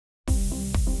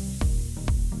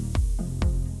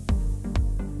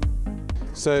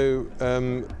So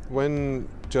when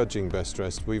judging Best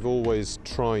Dressed, we've always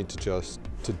tried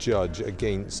to judge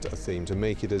against a theme, to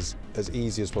make it as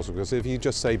easy as possible, because if you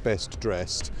just say Best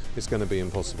Dressed, it's going to be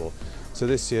impossible. So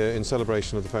this year, in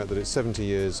celebration of the fact that it's 70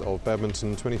 years of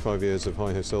badminton, 25 years of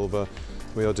Hiho Silver,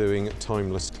 we are doing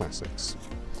timeless classics.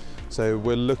 So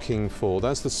we're looking for,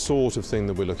 that's the sort of thing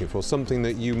that we're looking for, something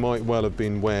that you might well have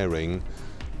been wearing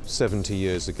 70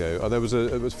 years ago.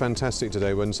 It was fantastic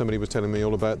today when somebody was telling me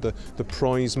all about the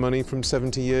prize money from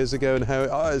 70 years ago and how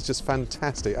it's just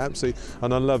fantastic, absolutely.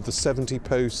 And I love the 70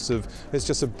 posts of, it's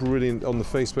just a brilliant, on the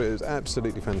Facebook, it's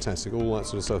absolutely fantastic. All that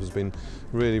sort of stuff has been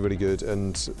really, really good,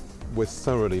 and we're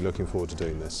thoroughly looking forward to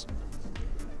doing this.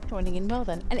 Joining in well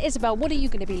then. And Isabel, what are you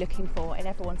going to be looking for in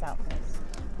everyone's outfits?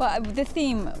 Well, the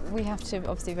theme we have to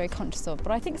obviously be very conscious of,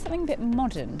 but I think something a bit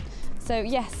modern. So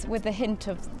yes, with the hint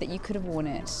of that you could have worn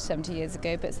it 70 years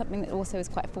ago, but something that also is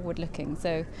quite forward-looking.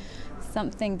 So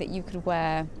something that you could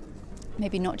wear,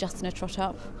 maybe not just in a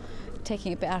trot-up,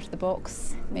 taking it a bit out of the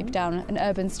box, maybe down an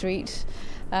urban street.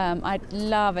 I'd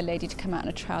love a lady to come out in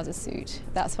a trouser suit.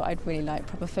 That's what I'd really like,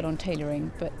 proper full-on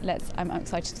tailoring. But I'm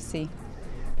excited to see.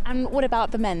 And what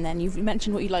about the men then? You've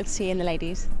mentioned what you'd like to see in the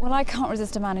ladies. Well, I can't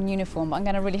resist a man in uniform, but I'm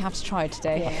going to really have to try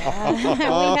today. Yeah.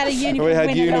 We had a uniform We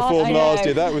had uniform last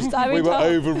year. That was, we were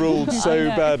overruled so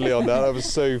badly on that. That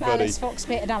was so funny. Alice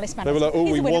Foxbit and Alice Manners. They were like,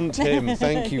 oh, we want him.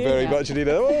 Thank you very much. And he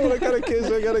oh, I got a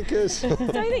kiss, I got a kiss. So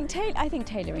I think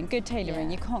tailoring, good tailoring.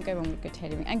 You can't go wrong with good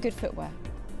tailoring, and good footwear.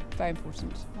 Very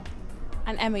important.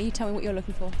 And Emma, you tell me what you're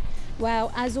looking for.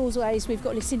 Well, as always, we've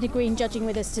got Lucinda Green judging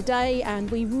with us today, and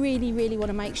we really, really want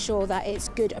to make sure that it's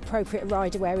good, appropriate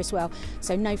rider wear as well.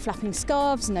 So no flapping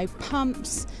scarves, no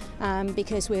pumps,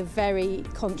 because we're very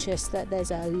conscious that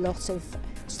there's a lot of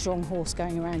strong horse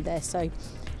going around there. So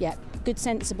yeah, good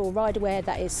sensible rider wear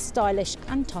that is stylish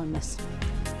and timeless.